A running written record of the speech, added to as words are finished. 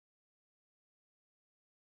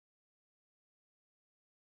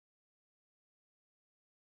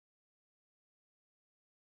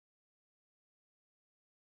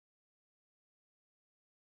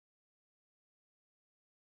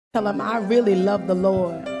Tell them, I really love the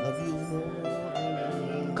Lord.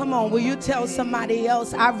 Come on, will you tell somebody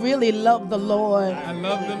else, I really love the Lord? I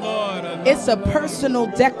love the Lord. It's a personal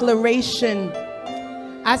declaration.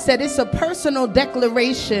 I said it's a personal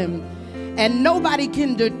declaration. And nobody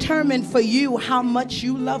can determine for you how much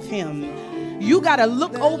you love him. You got to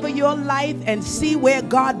look over your life and see where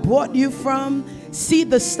God brought you from. See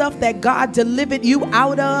the stuff that God delivered you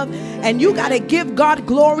out of. And you got to give God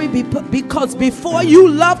glory because before you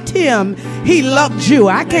loved him, he loved you.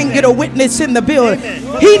 I can't get a witness in the building.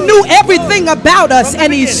 He knew everything about us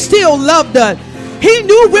and he still loved us. He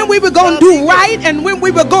knew when we were going to do right and when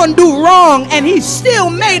we were going to do wrong. And he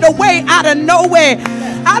still made a way out of nowhere.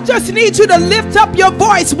 I just need you to lift up your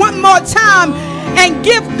voice one more time and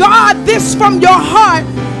give God this from your heart.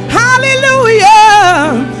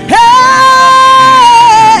 Hallelujah. Hey,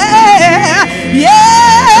 yeah.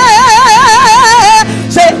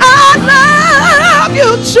 Say, I love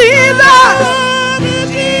you, Jesus.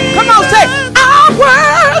 Come on, say, I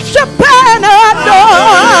worship and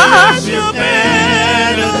adore.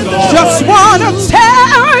 Just want to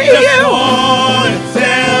tell you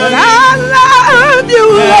that I love you,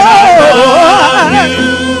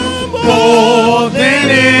 Lord. More than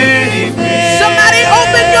anything. Somebody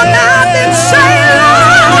open your mouth and say,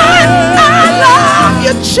 Lord, I love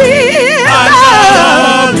you, Jesus. I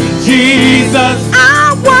love you, Jesus.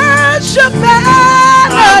 I worship and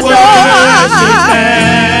adore.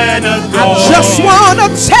 I just want to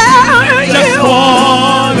tell you,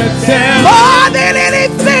 more than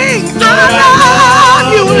anything, I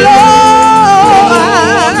love you, Lord.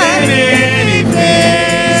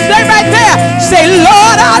 Stay right there. Say,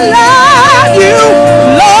 Lord, I love you.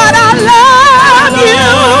 Lord, I love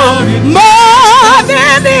you more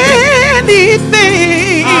than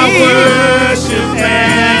anything. I worship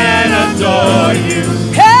and adore you.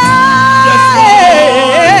 Hey,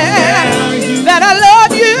 that I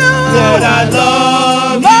love you. Lord, I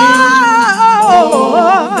love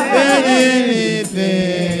more than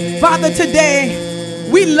anything. Father, today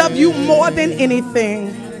we love you more than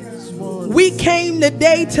anything. We came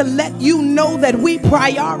today to let you know that we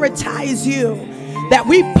prioritize you, that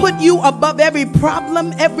we put you above every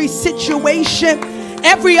problem, every situation,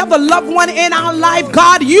 every other loved one in our life.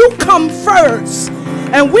 God, you come first.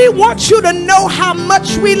 And we want you to know how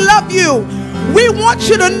much we love you. We want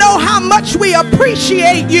you to know how much we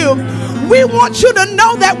appreciate you. We want you to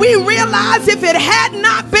know that we realize if it had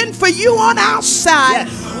not been for you on our side,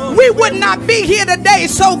 we would not be here today.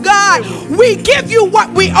 So God, we give you what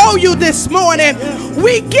we owe you this morning.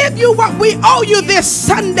 We give you what we owe you this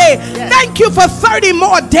Sunday. Thank you for 30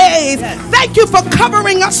 more days. Thank you for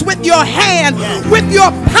covering us with your hand, with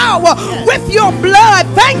your power, with your blood.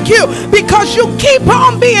 Thank you because you keep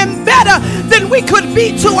on being better than we could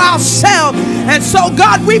be to ourselves. And so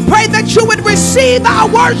God, we pray that you would receive our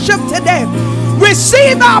worship today.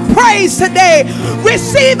 Receive our praise today.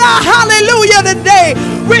 Receive our hallelujah today.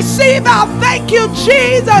 Receive our thank you,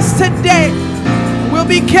 Jesus, today. We'll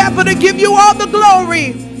be careful to give you all the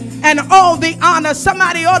glory and all the honor.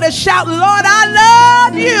 Somebody ought to shout, Lord, I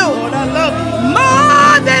love you. Lord, I love you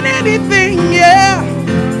more than anything, yeah.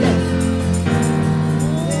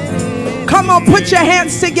 Come on, put your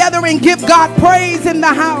hands together and give God praise in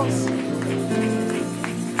the house.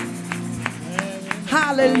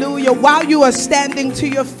 Hallelujah. While you are standing to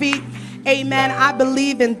your feet, amen, I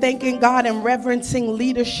believe in thanking God and reverencing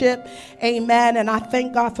leadership. Amen. And I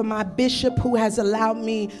thank God for my bishop who has allowed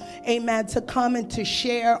me, amen, to come and to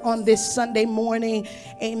share on this Sunday morning.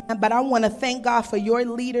 Amen. But I want to thank God for your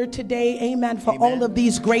leader today. Amen. For all of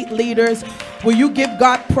these great leaders. Will you give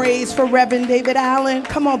God praise for Reverend David Allen?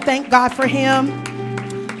 Come on, thank God for him.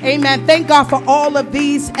 Amen. Thank God for all of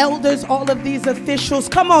these elders, all of these officials.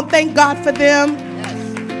 Come on, thank God for them.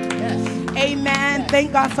 Amen.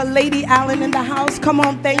 Thank God for Lady Allen in the house. Come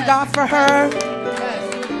on, thank God for her.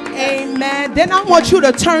 Amen. Then I want you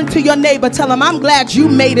to turn to your neighbor. Tell him, I'm glad you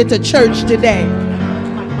made it to church today.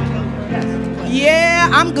 Yeah,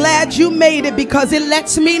 I'm glad you made it because it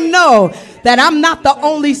lets me know that I'm not the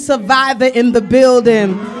only survivor in the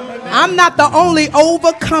building. I'm not the only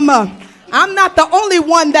overcomer. I'm not the only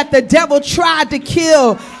one that the devil tried to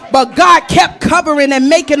kill, but God kept covering and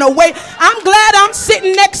making a way. I'm glad I'm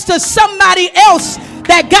sitting next to somebody else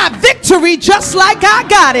that got victory just like I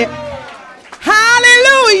got it.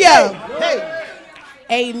 Hallelujah.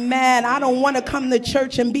 Amen. I don't want to come to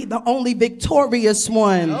church and be the only victorious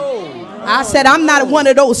one. I said I'm not one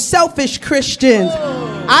of those selfish Christians.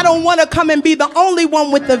 I don't want to come and be the only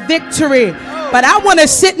one with the victory. But I want to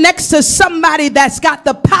sit next to somebody that's got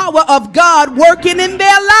the power of God working in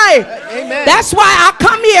their life. Amen. That's why I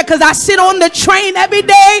come here, because I sit on the train every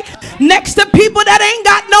day next to people that ain't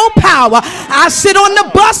got no power. I sit on the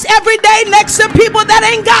bus every day next to people that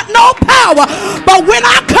ain't got no power. But when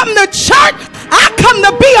I come to church, I come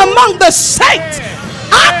to be among the saints.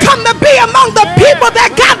 I come to be among the people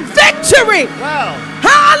that got victory. Wow.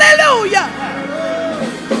 Hallelujah.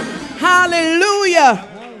 Hallelujah.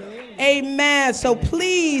 Amen. So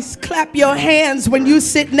please clap your hands when you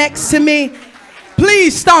sit next to me.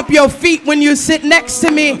 Please stomp your feet when you sit next to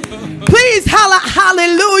me. Please holler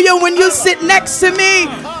hallelujah when you sit next to me,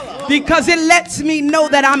 because it lets me know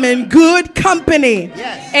that I'm in good company.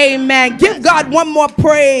 Yes. Amen. Give God one more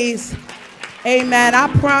praise. Amen. I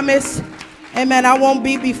promise, amen, I won't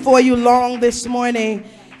be before you long this morning.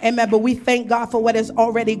 Amen. But we thank God for what has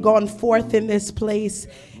already gone forth in this place.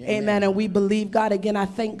 Amen. And we believe God. Again, I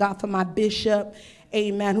thank God for my bishop.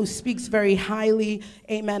 Amen. Who speaks very highly.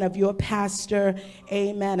 Amen. Of your pastor.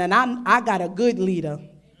 Amen. And I got a good leader.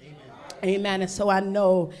 Amen. And so I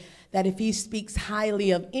know that if he speaks highly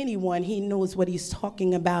of anyone, he knows what he's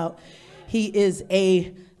talking about. He is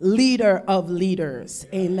a leader of leaders.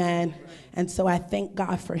 Amen. And so I thank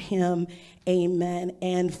God for him. Amen.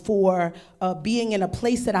 And for being in a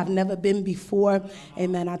place that I've never been before.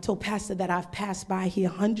 Amen. I told Pastor that I've passed by here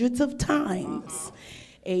hundreds of times.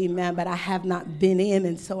 Amen. But I have not been in.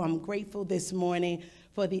 And so I'm grateful this morning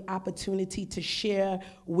for the opportunity to share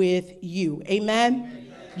with you.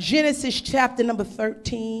 Amen. Genesis chapter number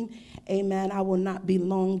 13. Amen. I will not be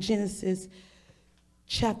long. Genesis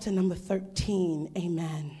chapter number 13.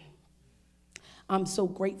 Amen. I'm so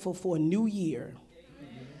grateful for a new year.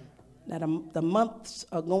 That the months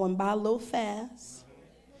are going by a little fast.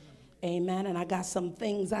 Amen. And I got some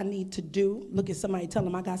things I need to do. Look at somebody, tell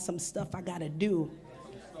them I got some stuff I got to do.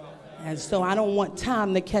 And so I don't want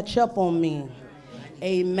time to catch up on me.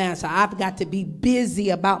 Amen. So I've got to be busy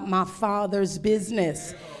about my Father's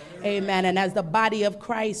business. Amen. And as the body of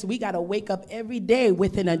Christ, we got to wake up every day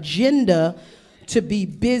with an agenda to be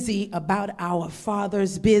busy about our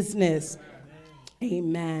Father's business.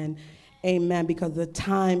 Amen. Amen. Because the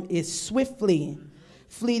time is swiftly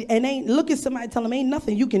fleeting. And look at somebody, tell them ain't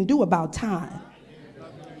nothing you can do about time.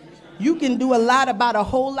 You can do a lot about a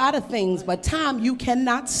whole lot of things, but time you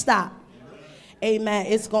cannot stop. Amen.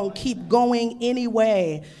 It's going to keep going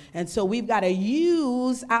anyway. And so we've got to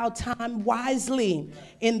use our time wisely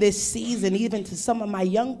in this season. Even to some of my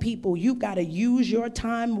young people, you've got to use your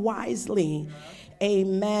time wisely.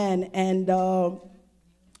 Amen. And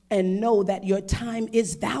know that your time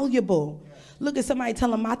is valuable. Look at somebody, tell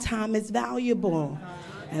them my time is valuable.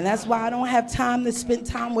 And that's why I don't have time to spend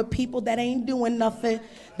time with people that ain't doing nothing,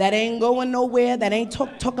 that ain't going nowhere, that ain't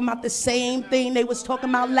talking about the same thing they was talking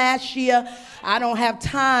about last year. I don't have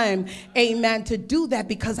time, amen, to do that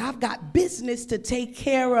because I've got business to take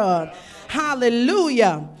care of.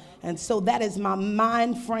 Hallelujah. And so that is my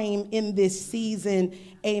mind frame in this season.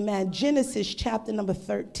 Amen. Genesis chapter number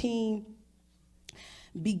 13.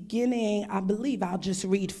 Beginning, I believe I'll just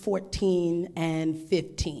read 14 and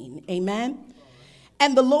 15. Amen.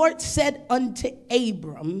 And the Lord said unto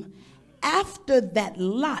Abram, after that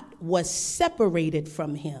Lot was separated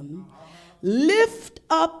from him, lift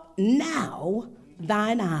up now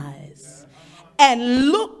thine eyes and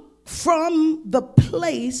look from the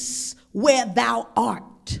place where thou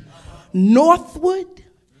art, northward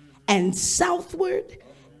and southward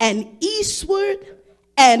and eastward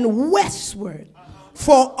and westward.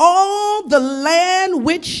 For all the land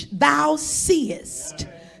which thou seest,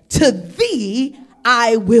 to thee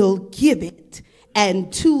I will give it,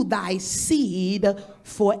 and to thy seed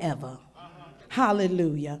forever.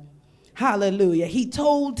 Hallelujah. Hallelujah. He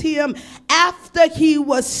told him after he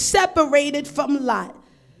was separated from Lot,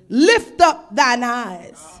 lift up thine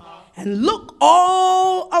eyes and look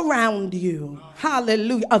all around you.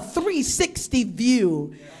 Hallelujah. A 360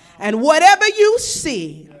 view. And whatever you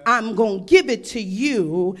see, I'm going to give it to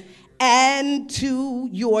you and to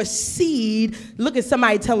your seed. Look at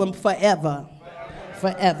somebody, tell them forever.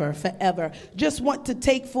 Forever, forever. Just want to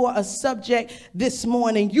take for a subject this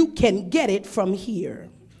morning. You can get it from here.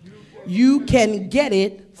 You can get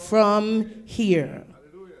it from here.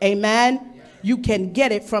 Amen. You can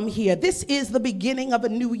get it from here. This is the beginning of a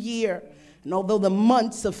new year. And although the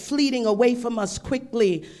months are fleeting away from us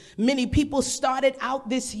quickly, many people started out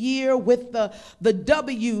this year with the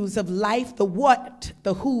W's of life, the what,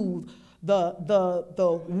 the who,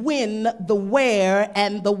 the when, the where,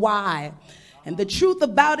 and the why. And the truth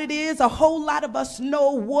about it is a whole lot of us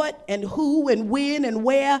know what and who and when and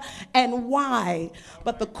where and why.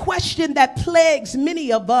 But the question that plagues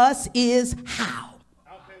many of us is how.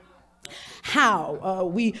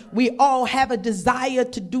 How we all have a desire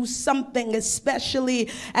to do something, especially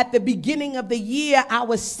at the beginning of the year.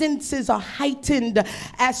 Our senses are heightened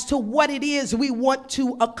as to what it is we want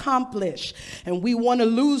to accomplish, and we want to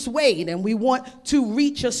lose weight, and we want to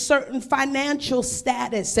reach a certain financial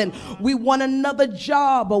status, and we want another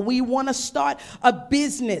job, or we want to start a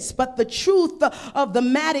business. But the truth of the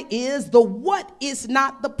matter is, the what is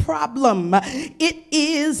not the problem. It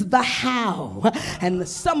is the how. And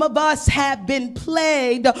some of us have been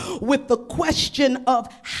plagued with the question of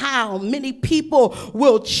how. Many people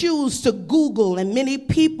will choose to Google, and many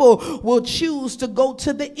people will choose to go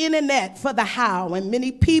to the internet for the how, and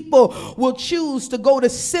many people will choose to go to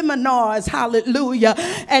seminars, hallelujah,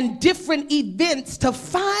 and different events to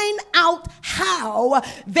find out how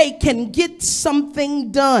they can get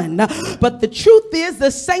something done. But the truth is, the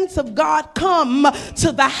saints of God come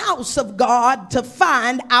to the house of God to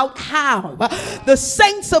find out how. The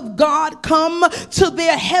saints of God come to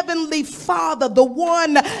their heavenly Father, the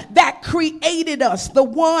one that created us, the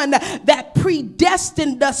one that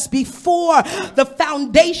predestined us before the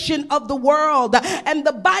foundation of the world. And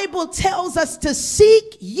the Bible tells us to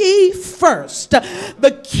seek ye first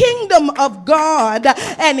the kingdom of God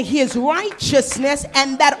and his righteousness,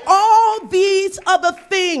 and that all these other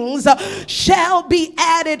things shall be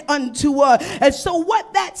added unto us. And so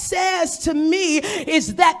what that says to me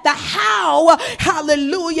is that the how,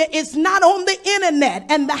 hallelujah, is not on the internet,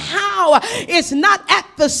 and the how is not at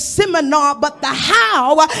the seminar, but the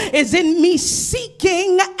how is in me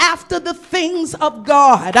seeking after the things of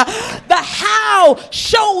God. The how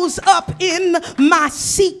shows up in my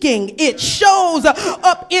seeking. It shows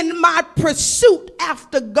up in my pursuit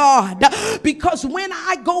after God, because when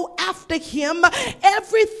I go after him,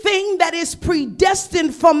 everything that is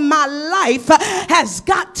predestined for my life has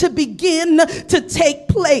got to begin to take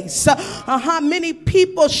place. Many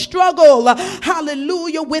people struggle,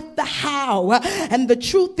 hallelujah, with the how. And the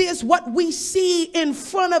truth is, what we see in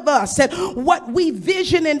front of us and what we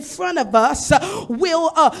vision in front of us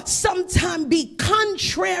will sometime be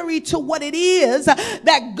contrary to what it is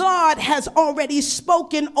that God has already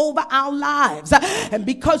spoken over our lives. And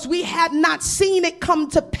because we have not seen it come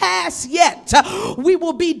to pass yet, we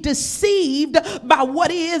will be deceived by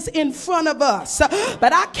what is in front of us.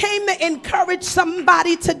 But I came to encourage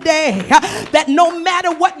somebody today that no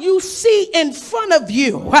matter what you see in front of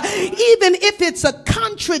you, even if it's a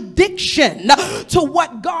contradiction to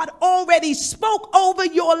what God already spoke over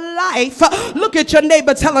your life, look at your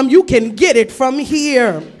neighbor, tell him you can get it from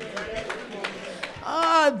here.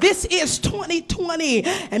 This is 2020,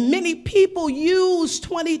 and many people use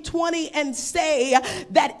 2020 and say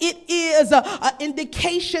that it is an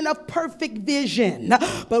indication of perfect vision.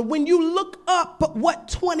 But when you look up what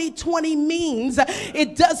 2020 means,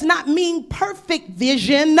 it does not mean perfect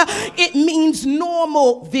vision. It means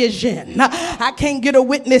normal vision. I can't get a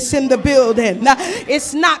witness in the building.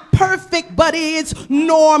 It's not perfect, but it's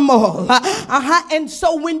normal. And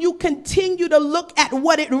so when you continue to look at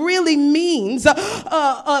what it really means,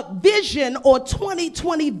 vision or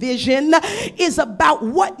 2020 vision is about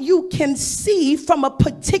what you can see from a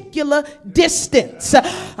particular distance.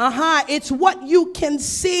 It's what you can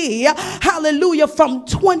see, hallelujah, from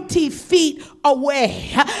 20 feet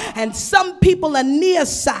away. And some people are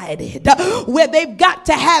nearsighted, where they've got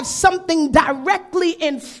to have something directly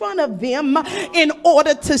in front of them in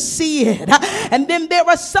order to see it. And then there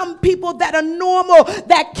are some people that are normal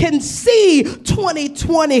that can see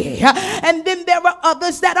 2020, and then there are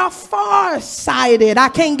others that are far-sighted. I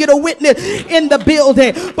can't get a witness in the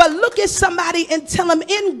building, but look at somebody and tell them,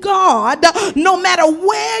 in God, no matter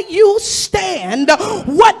where you stand,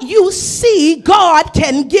 what you see, God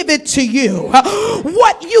can give it to you.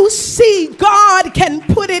 What you see, God can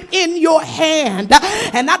put it in your hand.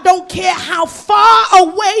 And I don't care how far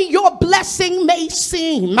away your blessing may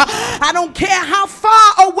seem. I don't care how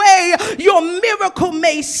far away your miracle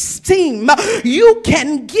may seem. You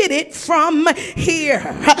can get it from here.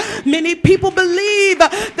 Many people believe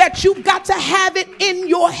that you got to have it in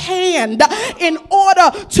your hand in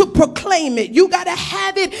order to proclaim it. You got to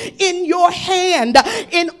have it in your hand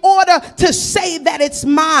in order to say that it's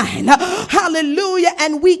mine. Hallelujah.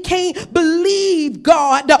 And we can't believe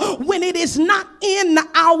God when it is not in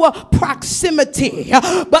our proximity.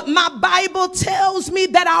 But my Bible tells me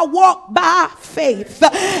that I walk by faith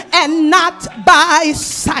and not by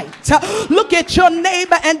sight. Look at your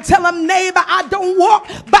neighbor and tell him, neighbor, I don't walk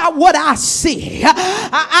by what I see.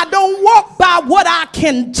 I don't walk by what I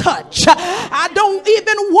can touch. I don't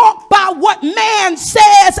even walk by what man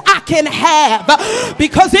says I can have.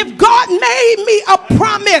 Because if God made me a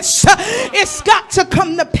promise, it's got to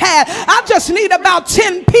come to pass. I just need about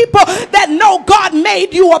 10 people that know God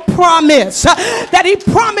made you a promise. That he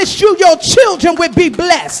promised you your children would be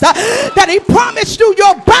blessed. That he promised you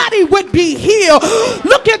your body would be healed.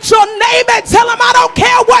 Look at your neighbor and tell him, I don't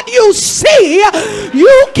care what you see,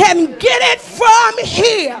 you can get it from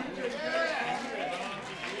here.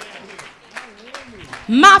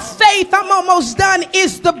 My faith, I'm almost done,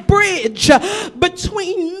 is the bridge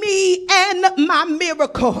between me and my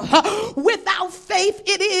miracle. Without faith,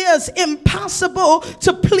 it is impossible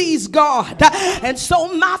to please God. And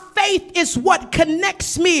so my faith is what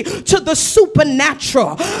connects me to the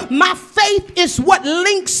supernatural. My faith is what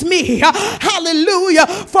links me, hallelujah,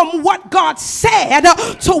 from what God said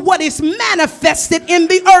to what is manifested in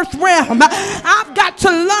the earth realm. I've got to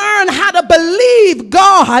learn how to believe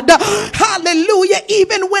God, hallelujah,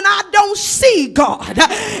 even when I don't see God.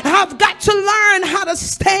 I've got to learn how to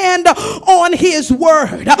stand on his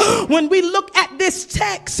word. When we look at this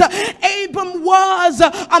text, Abram was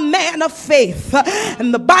a man of faith.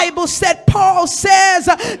 And the Bible said, Paul says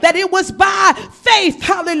that it was by faith,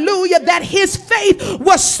 hallelujah, that his faith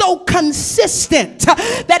was so consistent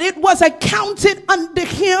that it was accounted unto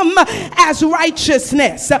him as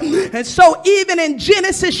righteousness. And so even in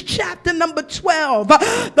Genesis chapter number 12,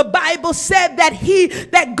 the Bible said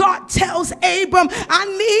that God tells Abram, I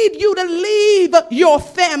need you to leave your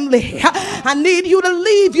family. I need you to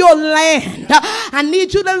leave your land. I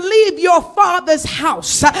need you to leave your father's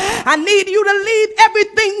house. I need you to leave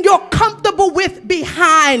everything you're comfortable with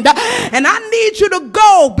behind. And I need you to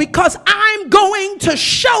go because I'm going to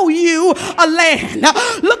show you a land.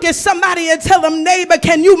 Look at somebody and tell them, neighbor,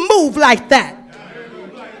 can you move like that?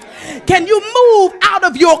 Can you move out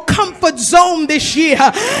of your comfort zone this year?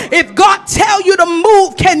 If God tell you to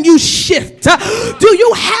move, can you shift? Do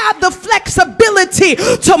you have the flexibility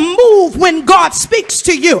to move when God speaks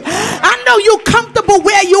to you? I know you're comfortable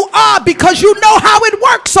where you are because you know how it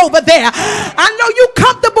works over there. I know you're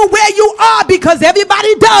comfortable where you are because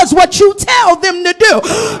everybody does what you tell them to do.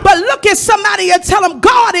 But look at somebody and tell them,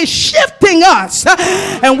 God is shifting us,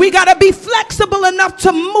 and we got to be flexible enough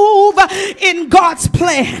to move in God's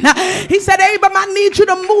plan. He said, Abram, I need you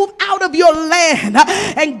to move out of your land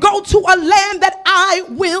and go to a land that I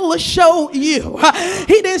will show you.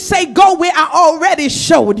 He didn't say go where I already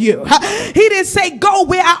showed you. He didn't say go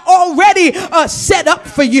where I already set up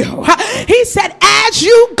for you. He said, as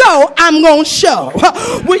you go, I'm going to show.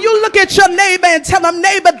 Will you look at your neighbor and tell him,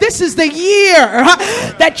 neighbor, this is the year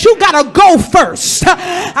that you got to go first.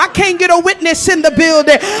 I can't get a witness in the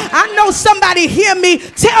building. I know somebody hear me.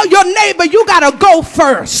 Tell your neighbor you got to go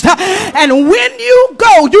first. And when you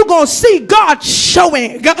go, you're going to see God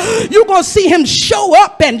showing. You're going to see him show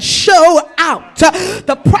up and show out.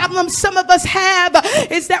 The problem some of us have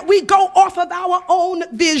is that we go off of our own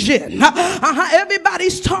vision.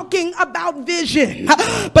 Everybody's talking about vision,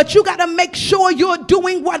 but you got to make sure you're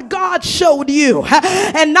doing what God showed you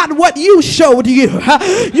and not what you showed you.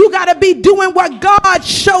 You got to be doing what God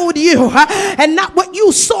showed you and not what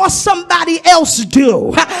you saw somebody else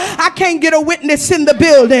do. I can't get a witness in the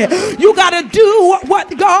building. You got to do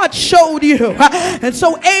what God showed you. And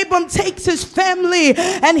so Abram takes his family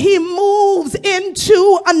and he moves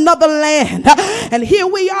into another land. And here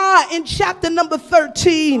we are in chapter number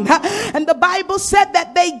 13. And the Bible said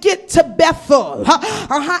that they get to Bethel.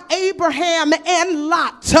 Abraham and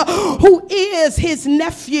Lot, who is his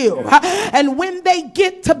nephew. And when they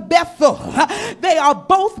get to Bethel, they are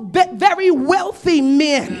both very wealthy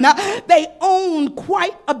men. They own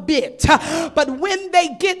quite a bit. But when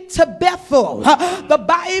they get to Bethel, the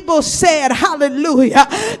Bible said, hallelujah,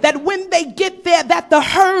 that when they get there, that the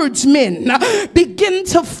herdsmen begin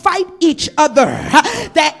to fight each other.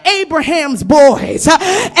 That Abraham's boys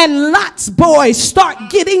and Lot's boys start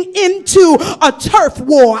getting into a turf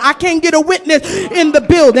war. I can't get a witness in the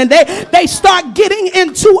building. They start getting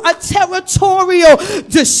into a territorial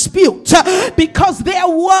dispute because there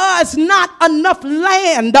was not enough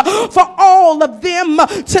land for all of them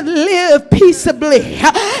to live peaceably.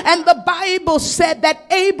 And the Bible said that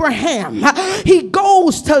Abraham, he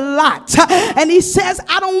goes to Lot and he says,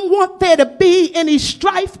 I don't want there to be any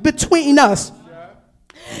strife between us.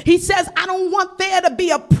 He says, I don't want there to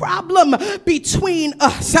be a problem between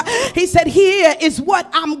us. He said, here is what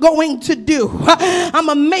I'm going to do. I'm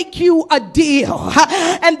going to make you a deal.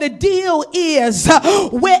 And the deal is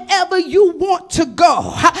wherever you want to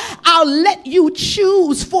go, I'll let you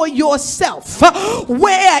choose for yourself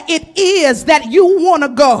where it is that you want to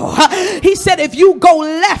go. He said, if you go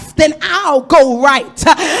left, then I'll go right.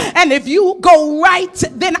 And if you go right,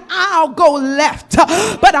 then I'll go left.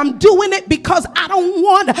 But I'm doing it because I don't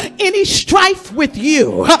want any strife with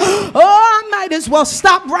you. Oh, I might as well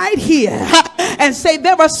stop right here and say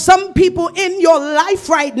there are some people in your life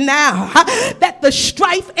right now that the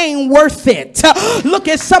strife ain't worth it. Look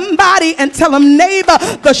at somebody and tell them, neighbor,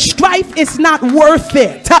 the strife is not worth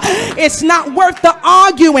it. It's not worth the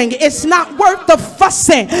arguing. It's not worth the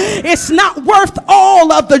fussing. It's not worth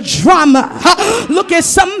all of the drama. Look at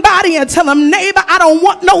somebody and tell them, neighbor, I don't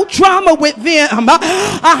want no drama with them.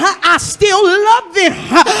 I still love them,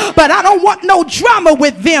 but I don't want no drama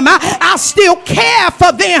with them. I still care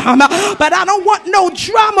for them, but I don't want no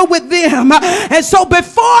drama with them. And so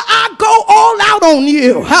before I go all out on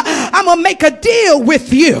you, I'm gonna make a deal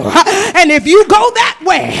with you. And if you go that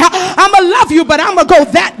way, I'm gonna love you, but I'm gonna go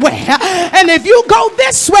that way. And if you go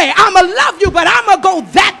this way, I'm gonna love you, but I'm gonna go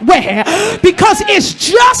that way, because it's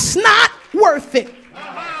just not worth it.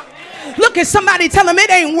 Look at somebody, tell them it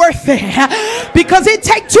ain't worth it, because it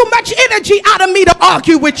takes too much energy out of me to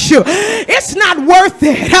argue with you. It's not worth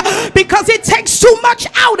it because it takes too much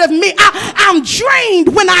out of me. I'm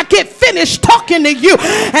drained when I get finished talking to you,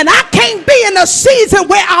 and I can't be in a season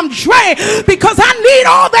where I'm drained because I need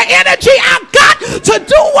all the energy I got to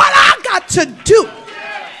do what I got to do.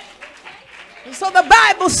 So the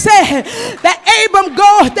Bible said that Abram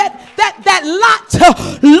goes, that Lot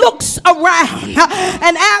looks around,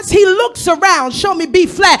 and as he looks around, show me B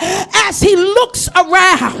flat, as he looks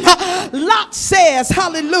around, Lot says,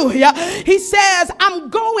 hallelujah, he says, I'm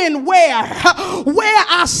going where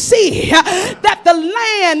I see that the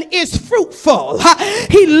land is fruitful.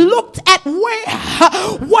 He looked at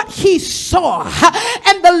what he saw,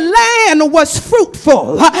 and the land was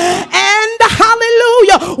fruitful, and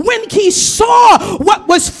hallelujah, when he saw what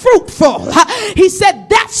was fruitful, he said,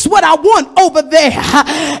 that's what I want over there.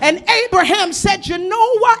 And Abraham said, you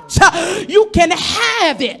know what, you can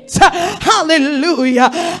have it. Hallelujah,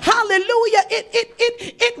 hallelujah.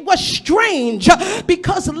 It was strange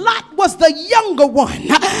because Lot was the younger one,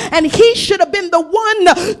 and he should have been the one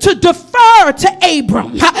to defer to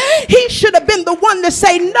Abram. He should have been the one to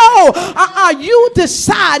say, no, you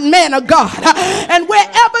decide, man of God, and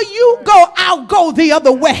wherever you go, I'll go the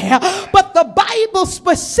other way. But the Bible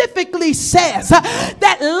specifically says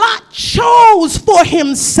that Lot chose for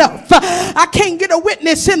himself. I can't get a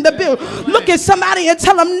witness in the building. Look at somebody and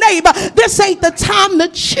tell them, neighbor, this ain't the time to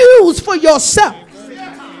choose for yourself.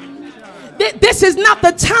 This is not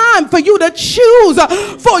the time for you to choose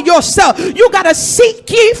for yourself. You got to seek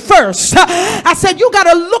ye first. I said you got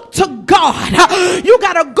to look to God. You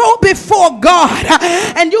got to go before God,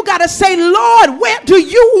 and you got to say, Lord, where do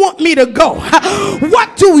you want me to go?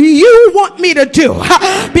 What do you want me to do?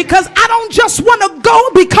 Because I don't just want to go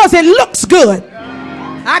because it looks good.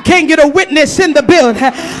 I can't get a witness in the building.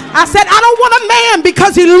 I said, I don't want a man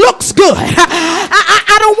because he looks good.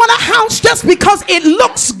 I don't want a house just because it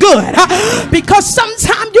looks good. Because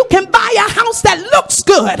sometimes you can buy a house that looks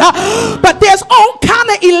good, but there's all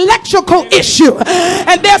kind of electrical issue,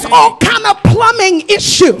 and there's all kind of plumbing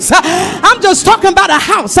issues. I'm just talking about a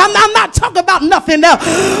house. I'm not talking about nothing else.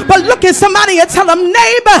 But look at somebody and tell them,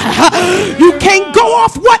 neighbor, you can't go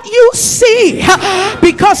off what you see,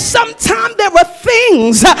 because sometimes there are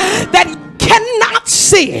things that cannot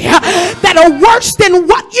see that are worse than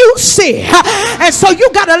what you see. And so you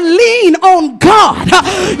got to lean on God.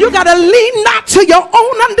 You got to lean not to your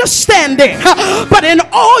own understanding, but in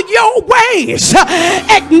all your ways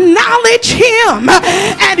acknowledge him,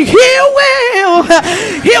 and he'll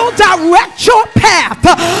direct your path.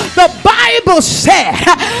 The Bible said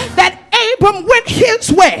that Abram went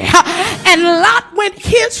his way and Lot went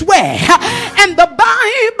his way, and the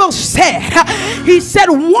Bible said, he said,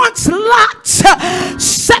 once Lot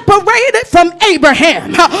separated from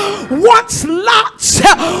Abraham, once Lot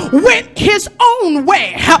went his own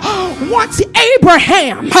way, once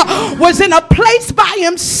Abraham was in a place by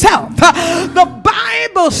himself, the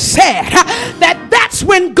Bible said that that's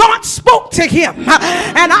when God spoke to him.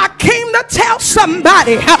 And I came to tell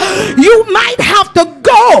somebody, you might have to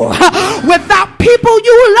go without people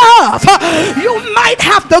you love. You might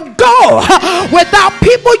have to go without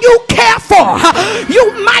people you care for.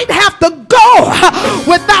 You might have to go go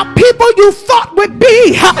without people you thought would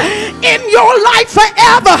be in your life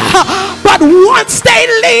forever. But once they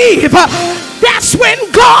leave, that's when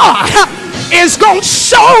God is going to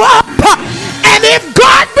show up. And if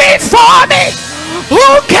God be for me,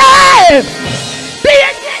 who can be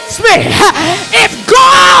against me? If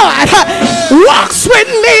God walks with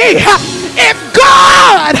me, if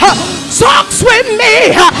God talks with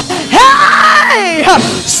me, hey,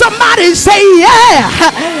 somebody say yeah,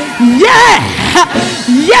 yeah,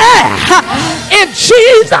 yeah. If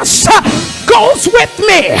Jesus goes with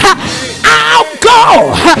me, I'll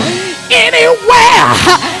go anywhere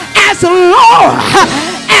as long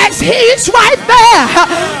as he's right there.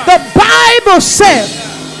 The Bible says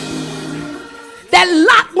that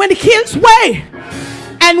Lot went his way,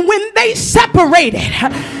 and when they separated,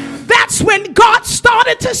 that's when God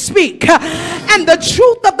started to speak. And the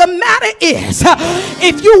truth of the matter is,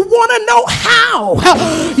 if you want to know how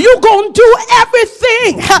you're going to do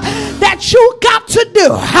everything that you got to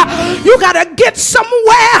do, you got to get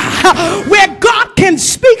somewhere where God can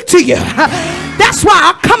speak to you. That's why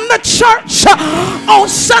I come to church on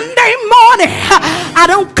Sunday morning. I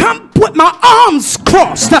don't come with my arms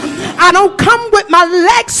crossed. I don't come with my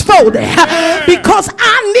legs folded, because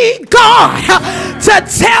I need God to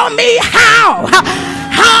tell me how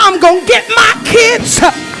I'm gonna get my kids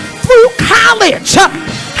through college,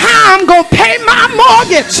 how I'm gonna pay my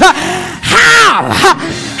mortgage,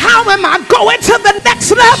 how am I going to the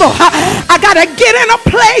next level? I gotta get in a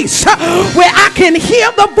place where I can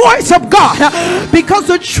hear the voice of God, because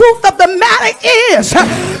the truth of the matter is,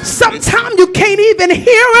 sometimes you can't even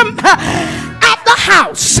hear him at the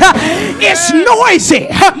house. It's noisy.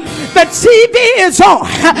 The TV is on.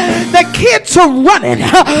 The kids are running.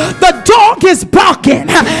 The dog is barking,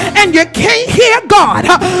 and you can't hear God.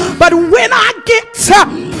 But when I get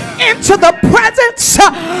into the presence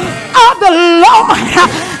of the Lord,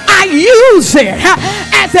 I use it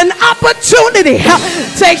as an opportunity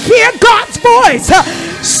to hear God's voice.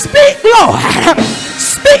 Speak, Lord.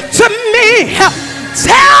 Speak to me.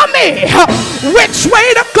 Tell me which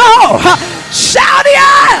way to go. Shout it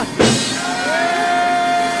out.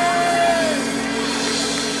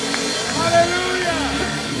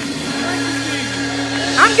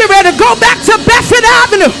 I'm getting ready to go back to Bethel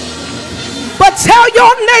Avenue. But tell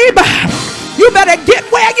your neighbor, you better get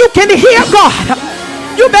where you can hear God.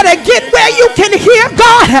 You better get where you can hear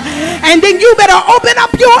God. And then you better open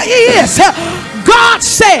up your ears. God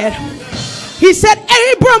said, he said,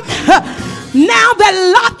 Abram, now that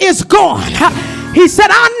Lot is gone, he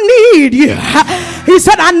said, I need you. He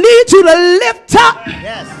said, I need you to lift up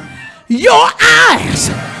your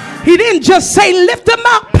eyes. He didn't just say lift them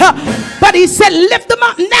up, but he said lift them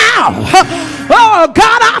up now. Oh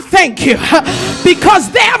God, I thank you,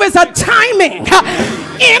 because there is a timing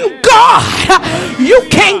in God. You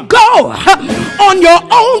can't go on your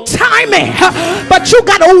own timing, but you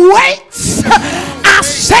gotta wait. I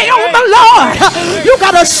say on the Lord, you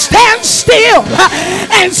gotta stand still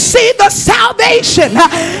and see the salvation.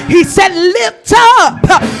 He said lift up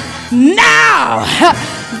now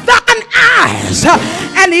thine eyes,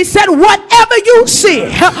 and he said whatever you see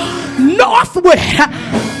northward.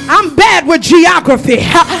 I'm bad with geography.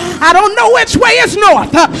 I don't know which way is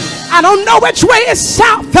north. I don't know which way is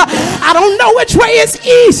south. I don't know which way is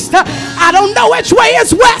east. I don't know which way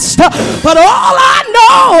is west. But all I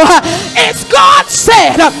know is God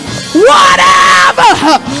said, whatever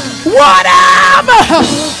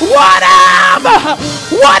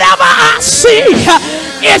I see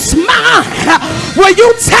is mine. Will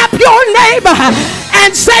you tap your neighbor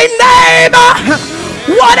and say, neighbor,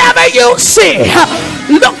 whatever you see,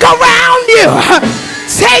 look around you.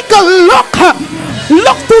 Take a look.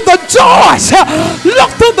 Look through the doors.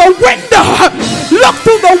 Look through the window. Look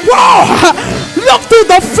through the wall. Look through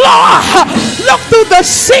the floor. Look through the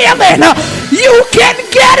ceiling. You can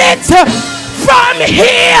get it from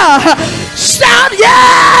here. Shout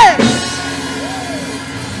yeah!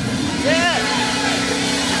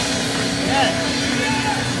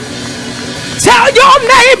 Tell your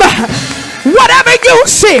neighbor, whatever you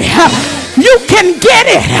see, you can get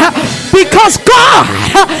it, because God,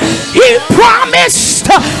 he promised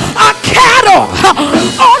a cattle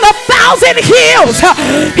on 1,000 hills.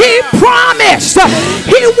 He promised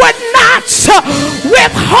he would not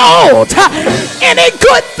withhold any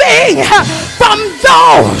good thing from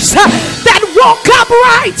those that walk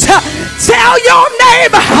upright. Tell your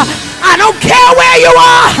neighbor, I don't care where you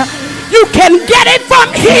are, you can get it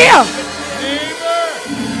from here.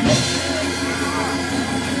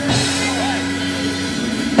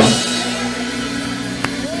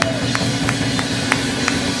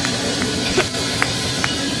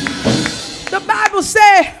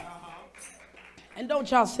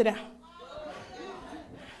 y'all sit down.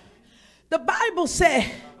 The Bible said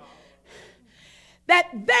that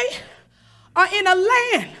they are in a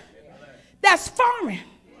land that's foreign.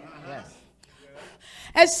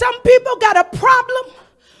 And some people got a problem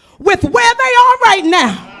with where they are right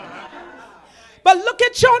now. But look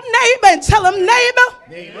at your neighbor and tell him,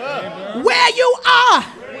 neighbor, where you are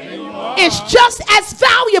is just as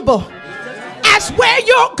valuable as where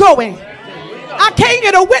you're going. I can't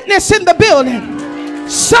get a witness in the building.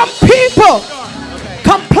 Some people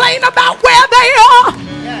complain about where they are,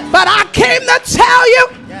 but I came to tell you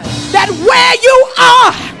that where you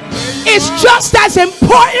are is just as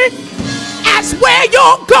important as where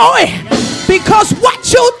you're going, because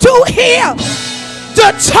what you do here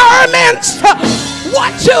determines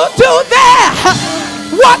what you do there.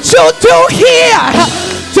 What you do here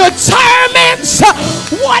determines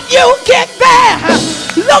what you get there.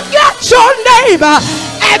 Look at your neighbor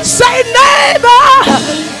and say, neighbor,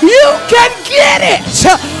 you can get it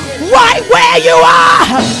right where you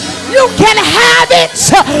are. You can have it.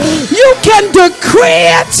 You can decree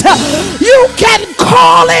it. You can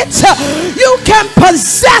call it. You can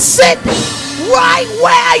possess it right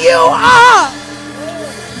where you are.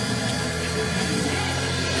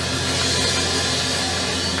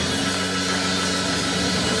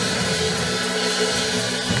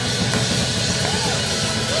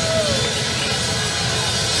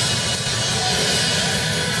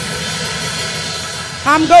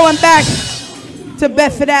 I'm going back to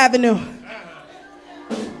Bedford Avenue.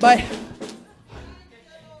 But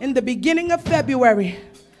in the beginning of February,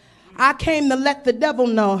 I came to let the devil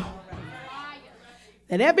know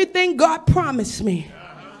that everything God promised me,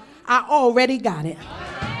 I already got it.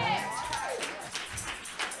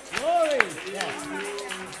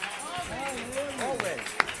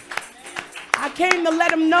 I came to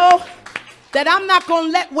let him know that I'm not going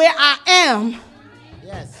to let where I am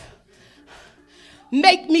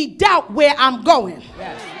make me doubt where I'm going.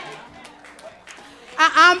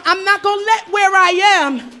 I'm not going to let where I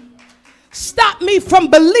am stop me from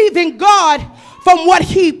believing God from what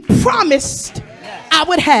he promised I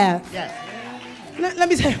would have. Let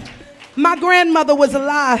me say, my grandmother was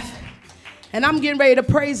alive, and I'm getting ready to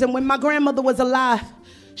praise him. When my grandmother was alive,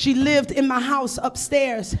 she lived in my house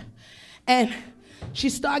upstairs, and she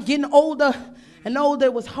started getting older and older.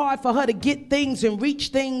 It was hard for her to get things and reach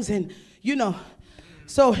things, and you know,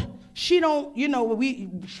 so she don't, you know,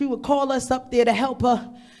 she would call us up there to help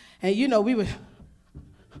her, and you know, we would,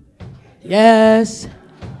 yes.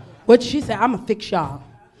 What she said, I'm gonna fix y'all.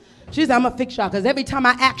 She said, I'm gonna fix y'all, because every time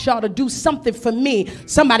I ask y'all to do something for me,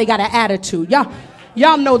 somebody got an attitude.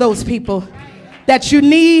 Y'all know those people that you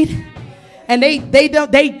need, and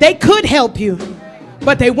they could help you,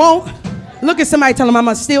 but they won't. Look at somebody, tell them, I'm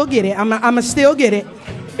gonna still get it. I'm gonna still get it.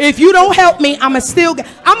 If you don't help me, I'm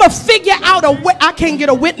gonna figure out a way. I can't get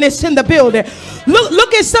a witness in the building.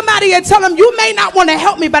 Look at somebody and tell them, you may not want to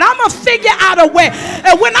help me, but I'm gonna figure out a way.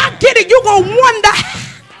 And when I get it, you're gonna wonder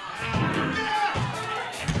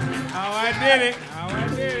how I did it. How I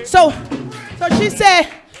did it. So she said,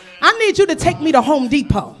 I need you to take me to Home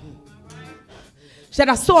Depot. She said,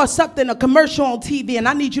 I saw something, a commercial on TV, and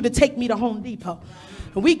I need you to take me to Home Depot.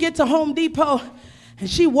 And we get to Home Depot, and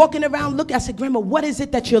she walking around looking. I said, Grandma, what is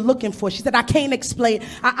it that you're looking for? She said, I can't explain.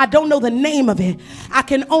 I don't know the name of it. I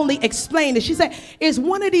can only explain it. She said, it's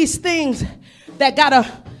one of these things that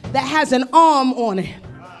has an arm on it.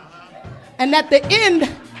 And at the end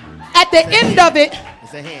of it,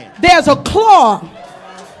 there's a claw.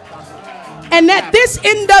 And at this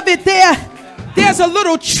end of it there's a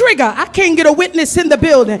little trigger. I can't get a witness in the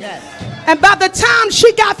building. And by the time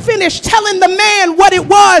she got finished telling the man what it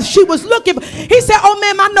was she was looking for, he said, oh,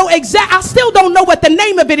 ma'am, I know exactly. I still don't know what the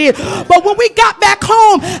name of it is. But when we got back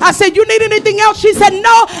home, I said, you need anything else? She said,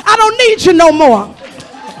 no, I don't need you no more.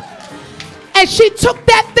 And she took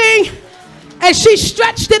that thing and she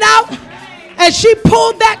stretched it out and she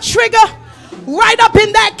pulled that trigger right up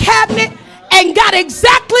in that cabinet and got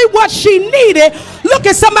exactly what she needed. Look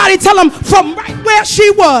at somebody, tell them, from right where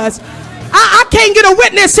she was. I can't get a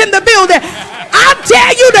witness in the building. I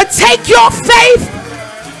dare you to take your faith.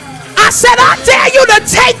 I said, I dare you to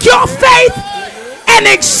take your faith and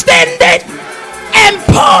extend it and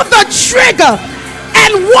pull the trigger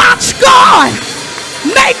and watch God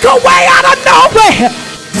make a way out of nowhere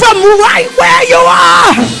from right where you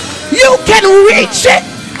are. You can reach it.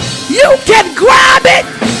 You can grab it.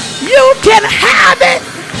 You can have it.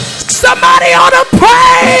 Somebody ought to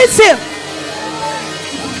praise him.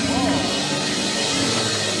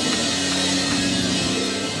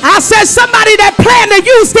 I said, somebody that planned to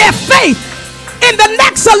use their faith in the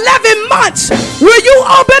next 11 months, will you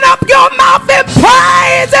open up your mouth and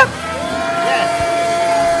praise him?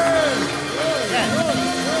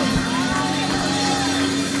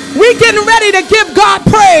 We getting ready to give God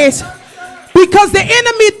praise because the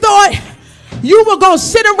enemy thought you were going to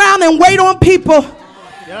sit around and wait on people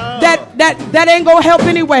that ain't going to help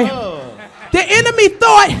anyway. The enemy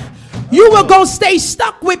thought you were going to stay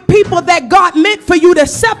stuck with people that God meant for you to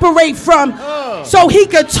separate from so he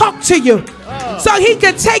could talk to you, so he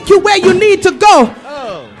could take you where you need to go.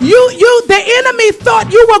 The enemy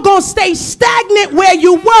thought you were going to stay stagnant where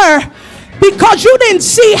you were because you didn't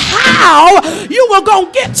see how you were going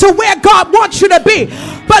to get to where God wants you to be.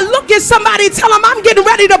 But look at somebody, tell them, I'm getting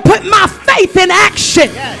ready to put my faith in action.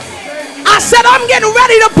 I said, I'm getting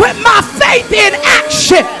ready to put my faith in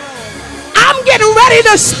action. I'm getting ready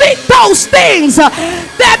to speak those things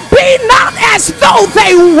that be not as though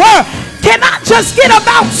they were. Can I just get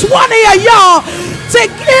about 20 of y'all to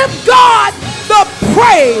give God the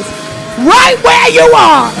praise right where you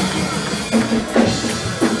are?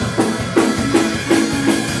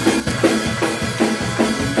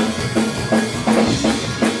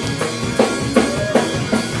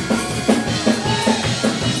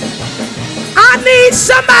 I need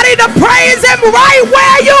somebody to praise him right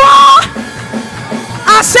where you are.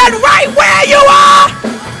 I said right where you are.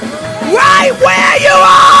 Right where you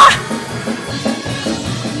are.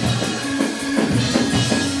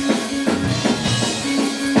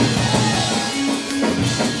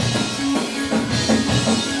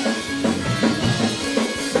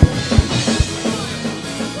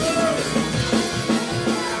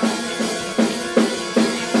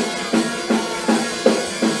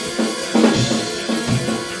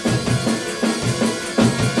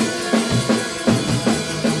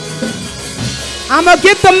 I'm going to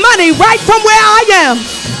get the money right from where I am.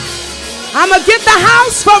 I'm going to get the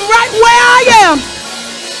house from right where I am.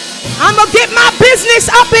 I'm going to get my business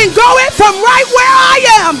up and going from right where I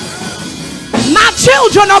am. My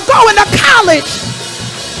children are going to college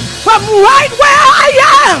from right where I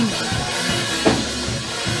am.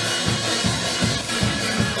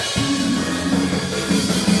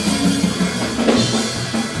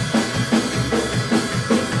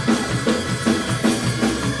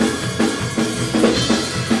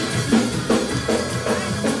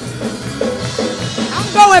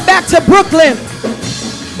 Going back to Brooklyn,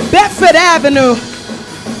 Bedford Avenue.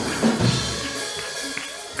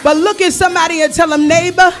 But look at somebody and tell them,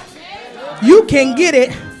 neighbor, you can get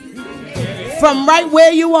it from right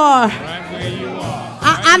where you are.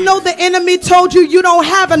 I know the enemy told you you don't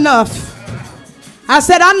have enough. I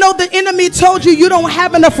said, I know the enemy told you you don't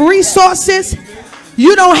have enough resources.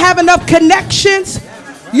 You don't have enough connections.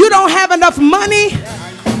 You don't have enough money.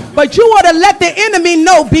 But you ought to let the enemy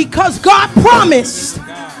know, because God promised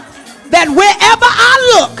that wherever I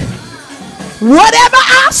look, whatever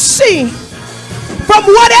I see, from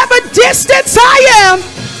whatever distance I am,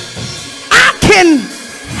 I can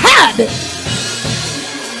have it.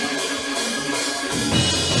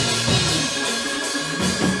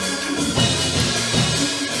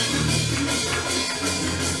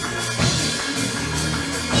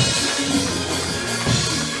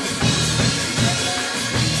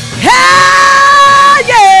 Hell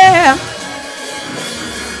yeah!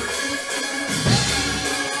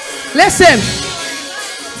 Listen,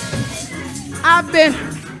 I've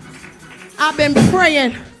been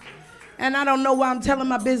praying, and I don't know why I'm telling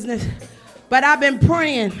my business, but I've been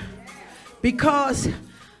praying because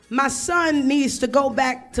my son needs to go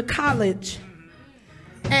back to college,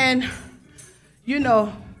 and you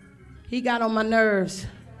know, he got on my nerves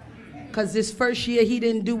because this first year he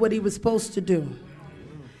didn't do what he was supposed to do,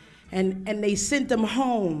 and they sent him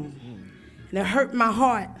home, and it hurt my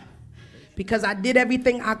heart because I did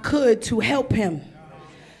everything I could to help him.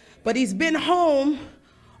 But he's been home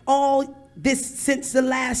all this since the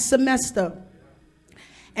last semester.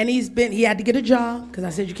 And he had to get a job because I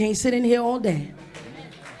said, you can't sit in here all day.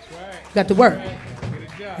 You got to work.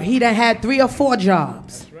 He done had 3 or 4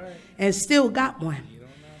 jobs and still got one.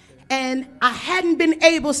 And I hadn't been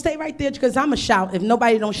able, stay right there because I'm a shout. If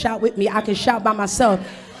nobody don't shout with me, I can shout by myself.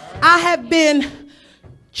 I have been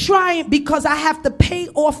trying because I have to pay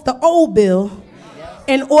off the old bill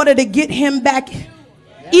in order to get him back.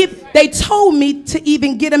 If they told me to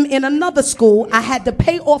even get him in another school, I had to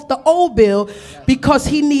pay off the old bill because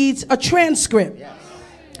he needs a transcript.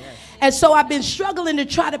 And so I've been struggling to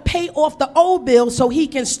try to pay off the old bill so he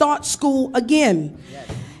can start school again.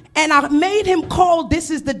 And I made him call. This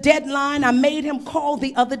is the deadline. I made him call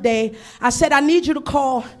the other day. I said, I need you to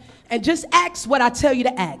call and just ask what I tell you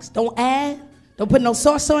to ask. Don't add. Don't put no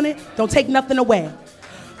sauce on it. Don't take nothing away.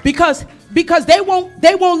 Because they won't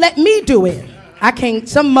let me do it. I can't,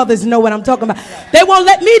 some mothers know what I'm talking about. They won't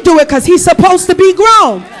let me do it because he's supposed to be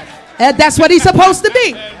grown. That's what he's supposed to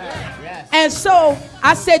be. And so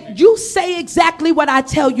I said, you say exactly what I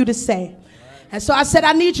tell you to say. And so I said,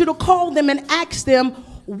 I need you to call them and ask them,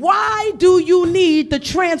 why do you need the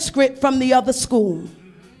transcript from the other school?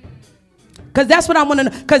 Because that's what I want to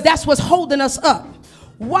know, because that's what's holding us up.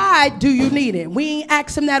 Why do you need it? We ain't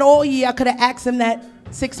asked him that all year. I could have asked him that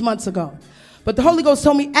 6 months ago. But the Holy Ghost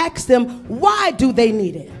told me, ask them, why do they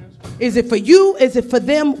need it? Is it for you? Is it for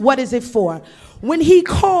them? What is it for? When he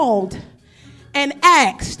called and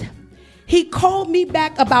asked, he called me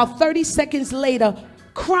back about 30 seconds later,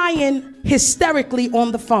 crying hysterically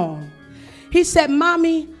on the phone. He said,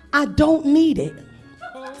 Mommy, I don't need it.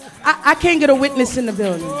 I can't get a witness in the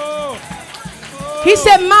building. He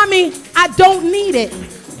said, Mommy, I don't need it.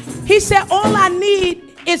 He said, all I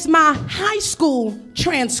need is my high school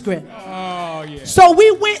transcript. Oh, yeah. So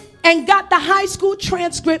we went and got the high school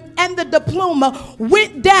transcript and the diploma,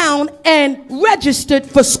 went down and registered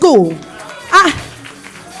for school.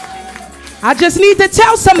 I just need to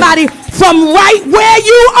tell somebody from right where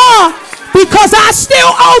you are, because I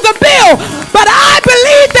still owe the bill. But I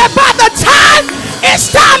believe that by the time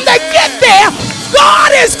it's time to get there,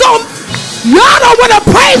 God is going to, y'all don't want to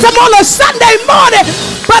praise him on a Sunday morning,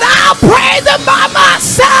 but I'll praise him by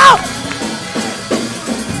myself.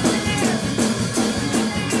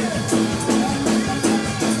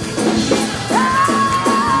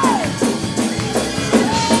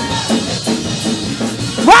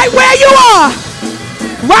 Right where you are.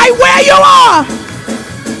 Right where you are.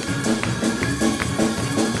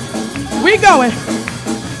 We going.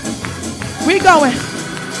 We going.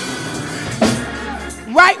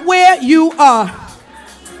 Right where you are.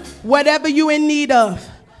 Whatever you in need of.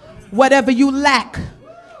 Whatever you lack.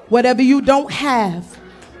 Whatever you don't have.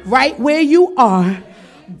 Right where you are.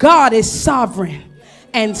 God is sovereign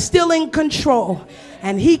and still in control.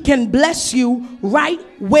 And he can bless you right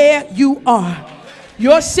where you are.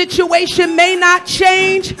 Your situation may not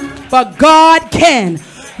change, but God can.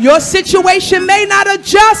 Your situation may not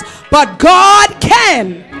adjust, but God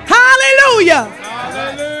can. Hallelujah.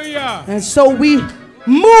 Hallelujah. And so we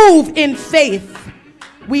move in faith.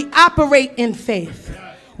 We operate in faith.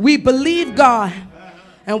 We believe God.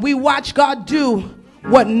 And we watch God do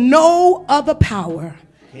what no other power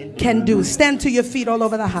can do. Stand to your feet all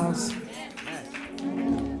over the house.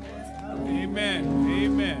 Amen.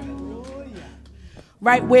 Amen.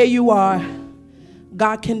 Right where you are,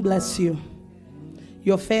 God can bless you.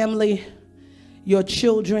 Your family, your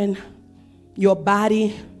children, your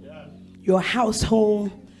body, your household,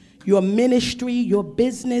 your ministry, your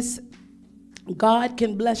business. God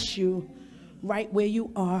can bless you right where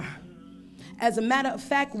you are. As a matter of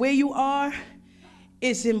fact, where you are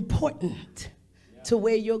is important to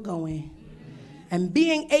where you're going. And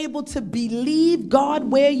being able to believe God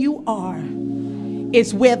where you are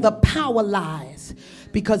is where the power lies.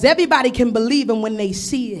 Because everybody can believe him when they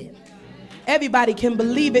see it. Everybody can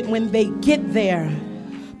believe it when they get there.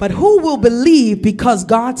 But who will believe because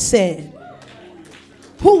God said?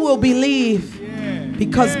 Who will believe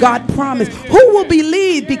because God promised? Who will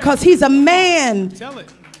believe because he's a man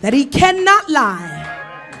that he cannot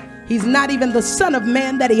lie? He's not even the son of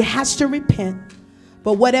man that he has to repent.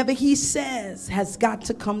 But whatever he says has got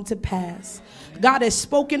to come to pass. God has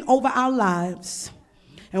spoken over our lives.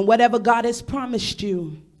 And whatever God has promised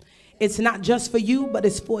you, it's not just for you, but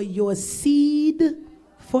it's for your seed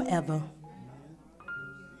forever.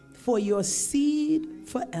 For your seed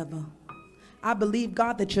forever. I believe,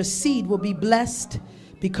 God, that your seed will be blessed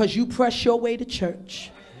because you press your way to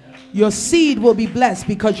church. Your seed will be blessed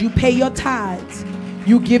because you pay your tithes.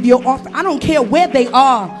 You give your offering. I don't care where they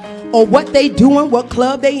are or what they doing, what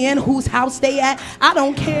club they in, whose house they at. I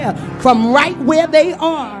don't care. From right where they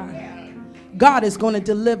are, God is going to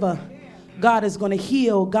deliver. God is going to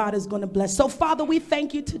heal. God is going to bless. So, Father, we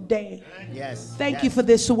thank you today. Yes. Thank you for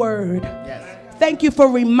this word. Yes. Thank you for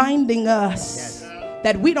reminding us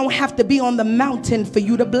that we don't have to be on the mountain for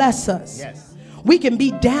you to bless us. Yes. We can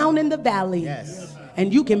be down in the valley. Yes.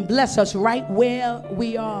 And you can bless us right where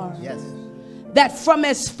we are. Yes. That from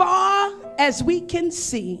as far as we can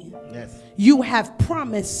see, you have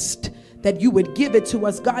promised that you would give it to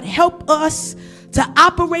us. God, help us to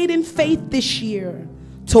operate in faith this year,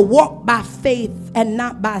 to walk by faith and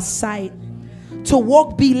not by sight, to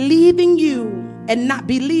walk believing you and not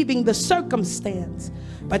believing the circumstance,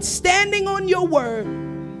 but standing on your word,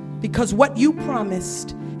 because what you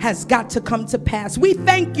promised has got to come to pass. We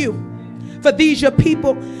thank you for these your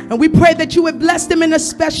people. And we pray that you would bless them in a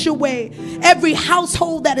special way. Every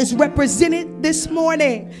household that is represented this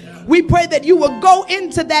morning, we pray that you will go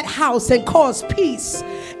into that house and cause peace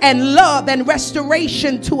and love and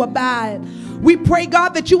restoration to abide. We pray, God,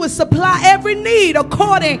 that you would supply every need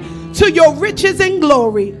according to your riches and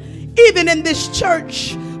glory. Even in this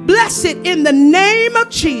church, bless it in the name of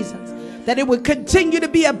Jesus, that it would continue to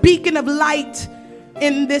be a beacon of light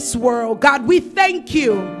in this world. God, we thank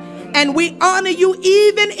you and we honor you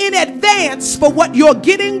even in advance for what you're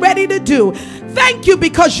getting ready to do. Thank you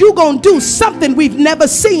because you're going to do something we've never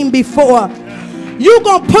seen before. You're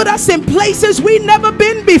going to put us in places we've never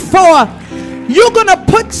been before. You're going to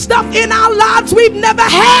put stuff in our lives we've never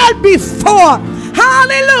had before.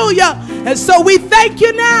 Hallelujah. And so we thank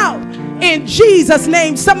you now in Jesus'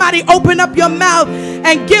 name. Somebody open up your mouth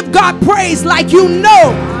and give God praise like you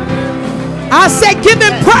know. I said give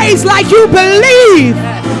him praise like you believe.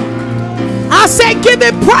 I said give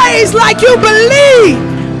him praise like you believe.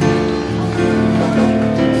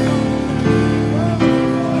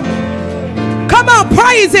 Come on,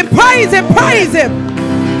 praise him, praise him, praise him.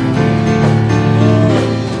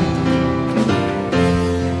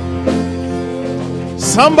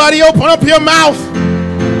 Somebody open up your mouth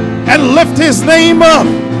and lift his name up.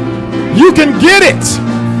 You can get it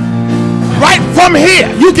right from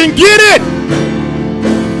here. You can get it.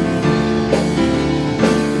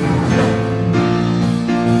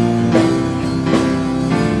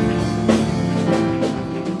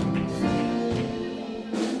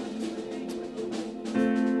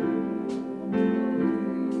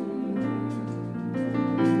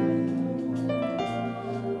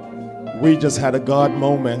 We just had a God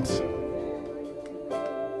moment.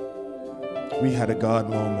 We had a God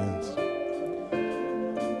moment.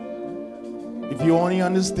 If you only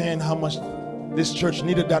understand how much this church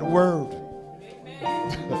needed that word.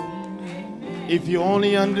 If you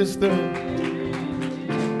only understood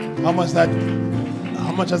how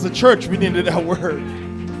much as a church we needed that word.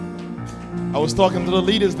 I was talking to the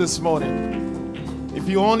leaders this morning. If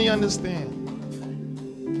you only understand,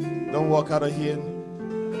 don't walk out of here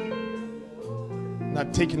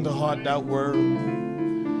not taking to heart that word.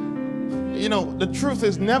 You know, the truth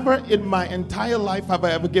is, never in my entire life have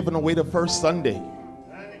I ever given away the first Sunday.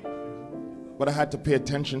 But I had to pay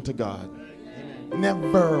attention to God.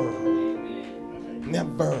 Never.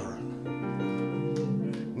 Never.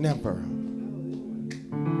 Never.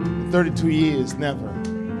 32 years, never.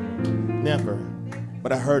 Never.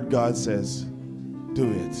 But I heard God says, do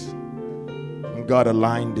it. And God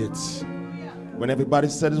aligned it. When everybody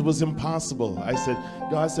said it was impossible,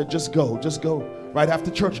 God said, just go. Right after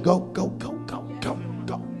church, go.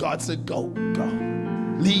 God said, go.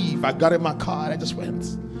 Leave. I got in my car and I just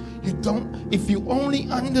went. If you only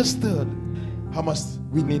understood how much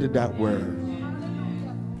we needed that word.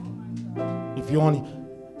 If you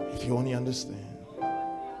only understand.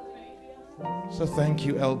 So thank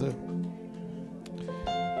you, Elder.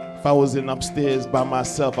 If I was in upstairs by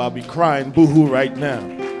myself, I'll be crying boo-hoo right now.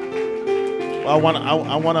 I want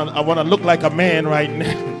to look like a man right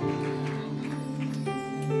now.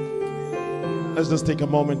 Let's just take a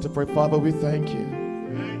moment to pray. Father, we thank you.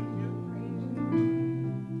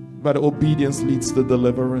 But obedience leads to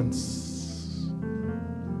deliverance.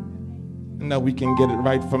 And that we can get it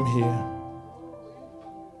right from here.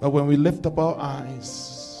 But when we lift up our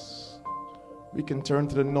eyes, we can turn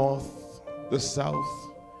to the north, the south,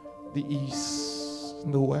 the east,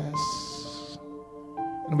 and the west.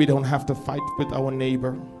 And we don't have to fight with our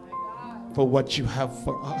neighbor for what you have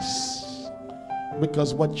for us.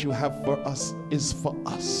 Because what you have for us is for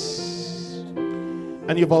us.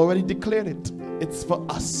 And you've already declared it. It's for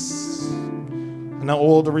us. And now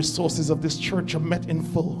all the resources of this church are met in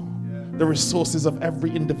full. The resources of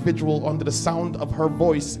every individual under the sound of her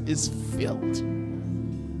voice is filled.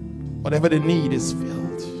 Whatever the need is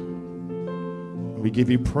filled. We give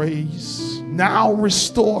you praise. Now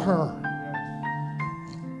restore her.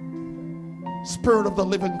 Spirit of the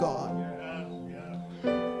living God,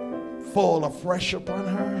 fall afresh upon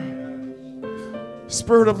her.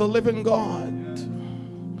 Spirit of the living God,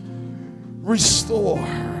 restore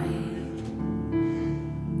her.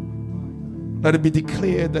 Let it be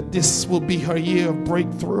declared that this will be her year of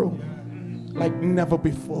breakthrough like never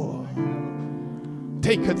before.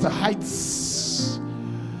 Take her to heights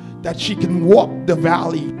that she can walk the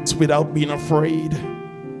valleys without being afraid.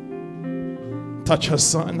 Touch her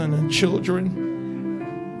son and her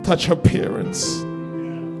children. Touch her parents.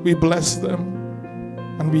 We bless them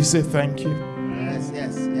and we say thank you. Yes.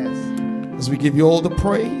 As we give you all the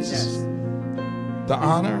praise, Yes. the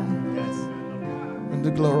honor, Yes. and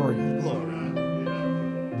the glory.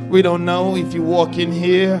 We don't know if you walk in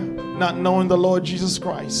here not knowing the Lord Jesus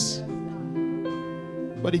Christ.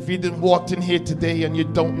 But if you didn't walk in here today and you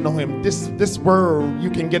don't know him, this word, you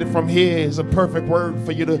can get it from here, is a perfect word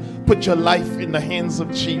for you to put your life in the hands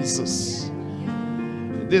of Jesus.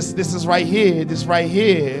 This is right here. This right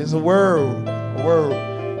here is a word. A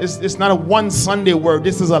word. It's not a one Sunday word.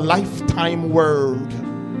 This is a lifetime word.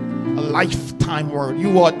 A lifetime word.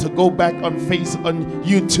 You ought to go back on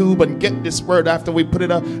YouTube and get this word after we put it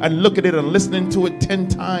up and look at it and listening to it 10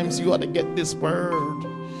 times. You ought to get this word.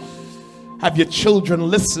 Have your children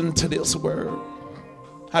listen to this word.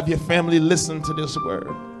 Have your family listen to this word.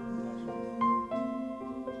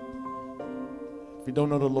 If you don't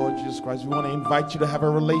know the Lord Jesus Christ, we want to invite you to have a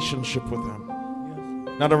relationship with him.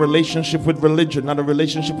 Not a relationship with religion, not a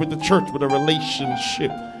relationship with the church, but a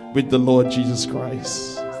relationship with the Lord Jesus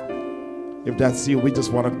Christ. If that's you, we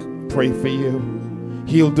just want to pray for you.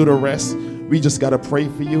 He'll do the rest. We just got to pray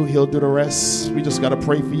for you. He'll do the rest. We just got to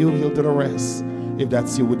pray for you. He'll do the rest. If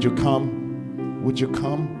that's you, would you come? Would you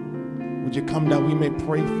come? Would you come that we may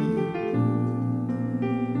pray for you?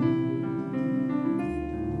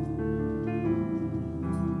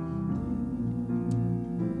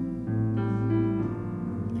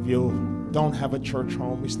 If you don't have a church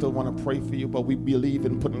home, we still want to pray for you, but we believe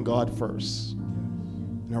in putting God first.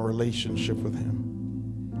 In our relationship with him.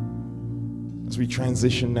 As we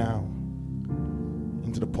transition now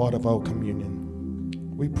into the part of our communion,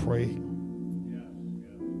 we pray,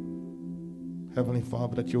 Heavenly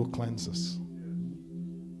Father, that you will cleanse us,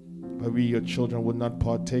 that we, your children, would not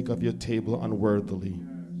partake of your table unworthily.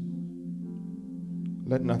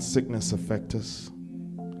 Let not sickness affect us,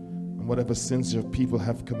 and whatever sins your people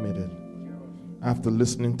have committed, after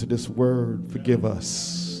listening to this word, forgive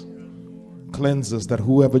us. Cleanse us, that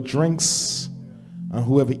whoever drinks and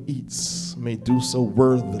whoever eats may do so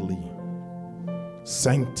worthily.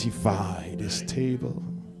 Sanctify this table.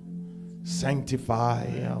 Sanctify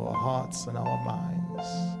our hearts and our minds.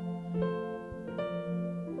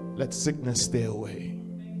 Let sickness stay away,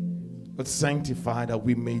 but sanctify that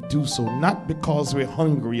we may do so, not because we're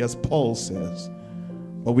hungry, as Paul says,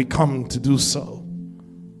 but we come to do so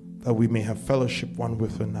that we may have fellowship one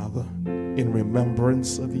with another in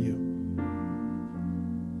remembrance of you.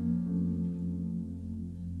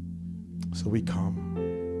 So we come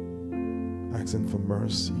asking for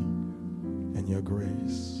mercy and your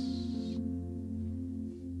grace.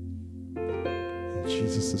 In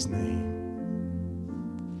Jesus' name.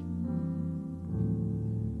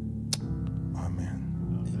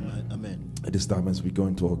 Amen. Amen. At this time, as we go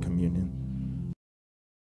into our communion,